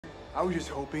I was just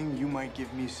hoping you might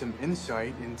give me some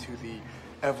insight into the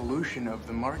evolution of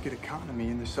the market economy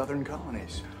in the southern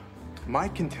colonies. My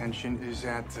contention is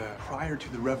that prior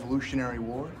to the Revolutionary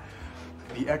War,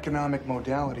 the economic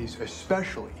modalities,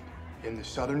 especially in the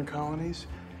southern colonies,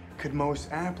 could most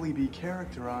aptly be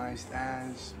characterized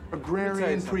as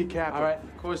agrarian pre-capital. All right,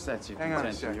 of course that's your Hang on a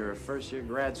contention. second. You're a first-year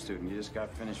grad student. You just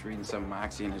got finished reading some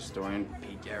Marxian historian,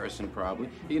 Pete Garrison probably.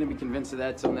 You're gonna be convinced of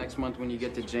that till next month when you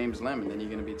get to James Lemon. Then you're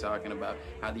gonna be talking about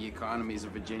how the economies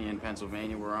of Virginia and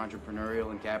Pennsylvania were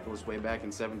entrepreneurial and capitalist way back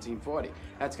in 1740.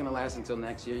 That's gonna last until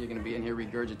next year. You're gonna be in here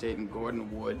regurgitating Gordon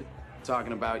Wood,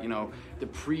 talking about, you know, the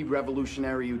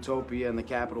pre-revolutionary utopia and the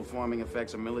capital forming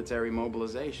effects of military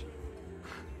mobilization.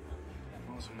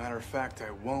 As a matter of fact, I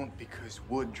won't, because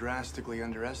Wood drastically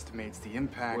underestimates the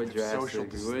impact of social...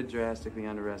 Wood drastically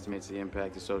underestimates the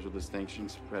impact of social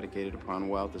distinctions predicated upon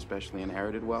wealth, especially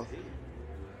inherited wealth.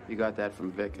 You got that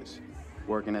from Vickers.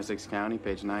 Work in Essex County,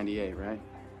 page 98, right?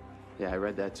 Yeah, I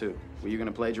read that too. Were you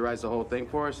gonna plagiarize the whole thing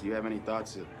for us? Do you have any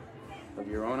thoughts of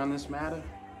your own on this matter?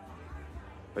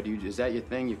 But is that your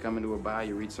thing? You come into a bar,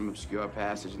 you read some obscure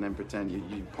passage, and then pretend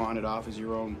you pawn it off as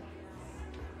your own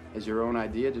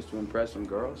idea just to impress some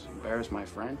girls? Embarrass my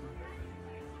friend?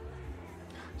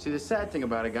 See, the sad thing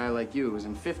about a guy like you is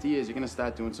in 50 years, you're gonna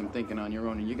start doing some thinking on your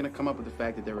own, and you're gonna come up with the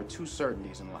fact that there are two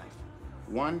certainties in life.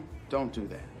 One, don't do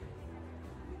that.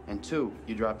 And two,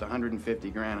 you dropped 150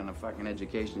 grand on a fucking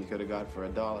education you could have got for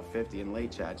 $1.50 in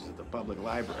late charges at the public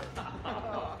library.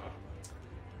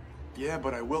 Yeah,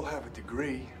 but I will have a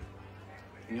degree.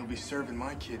 And you'll be serving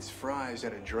my kids fries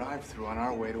at a drive-thru on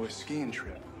our way to a skiing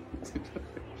trip.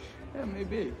 Yeah,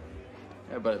 maybe.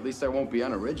 Yeah, but at least I won't be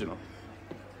unoriginal.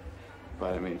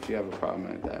 But I mean, if you have a problem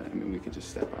like that, I mean, we could just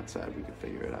step outside. We could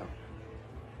figure it out.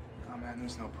 Oh, man,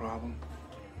 there's no problem.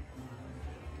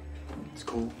 It's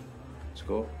cool. It's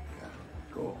cool? Yeah.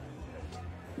 Cool.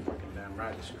 Fucking damn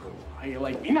right it's cool. How you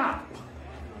like me now?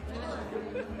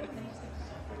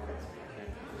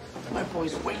 My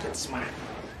boy's wicked smart.